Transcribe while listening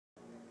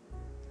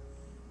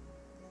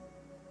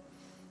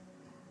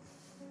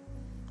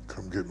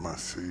Get my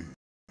seat.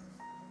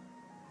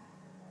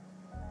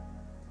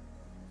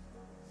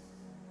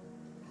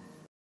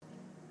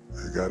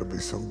 There got to be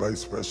somebody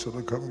special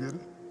to come get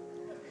it.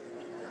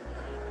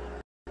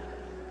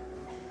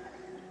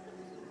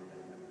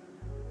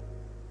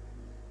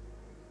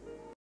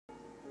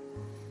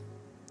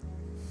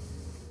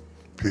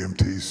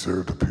 PMT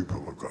serve the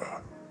people of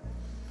God.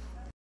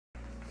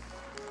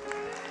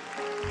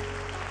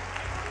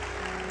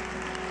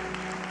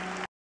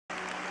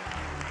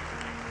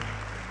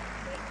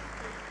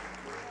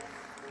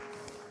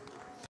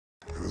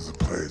 It was a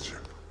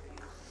pleasure.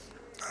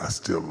 I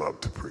still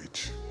love to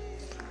preach.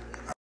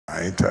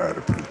 I ain't tired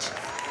of preaching.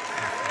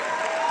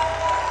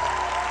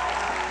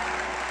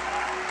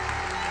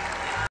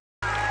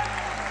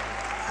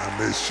 I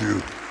miss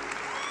you.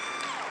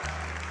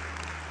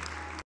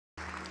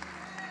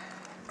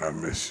 I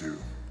miss you.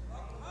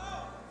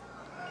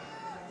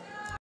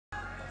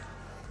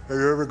 Have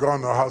you ever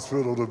gone to the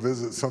hospital to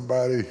visit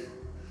somebody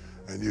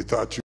and you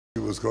thought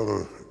you was going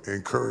to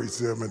encourage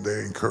them and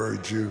they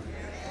encourage you?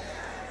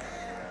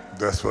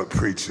 That's what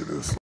preaching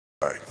is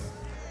like.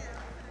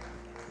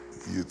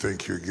 You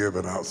think you're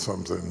giving out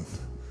something,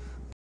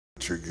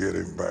 but you're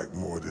getting back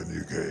more than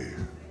you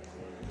gave.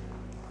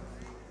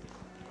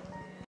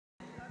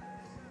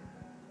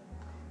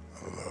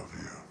 I love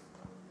you.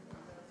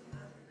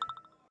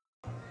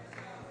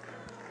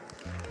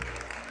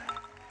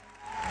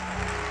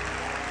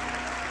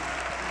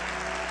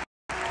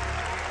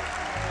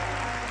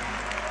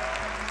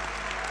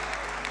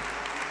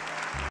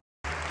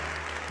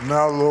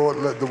 Now, Lord,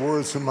 let the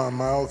words of my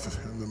mouth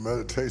and the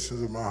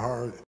meditations of my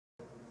heart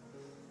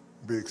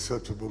be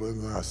acceptable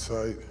in thy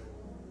sight.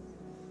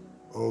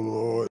 O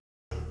Lord,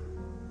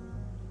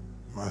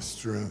 my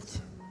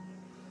strength,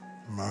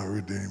 my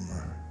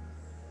Redeemer.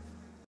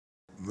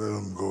 Let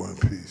them go in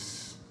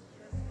peace.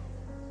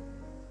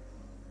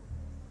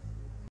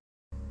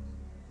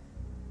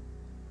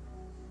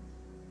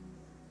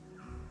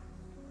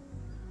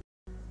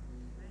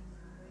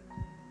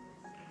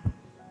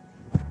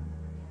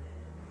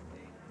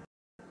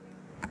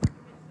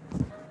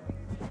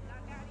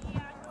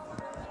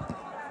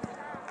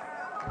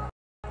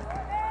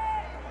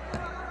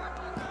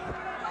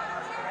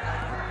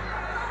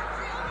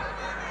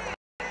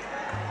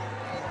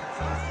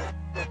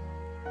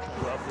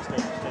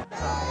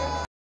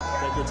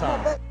 Take your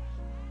time. Back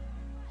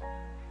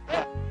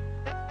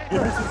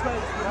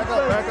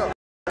up.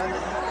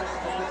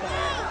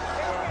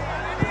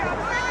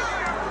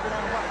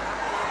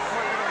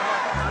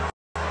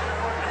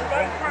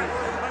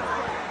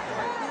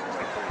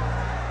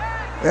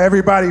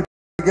 Everybody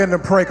begin to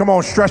pray. Come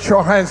on, stretch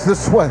your hands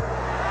this way.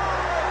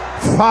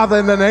 Father,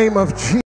 in the name of Jesus.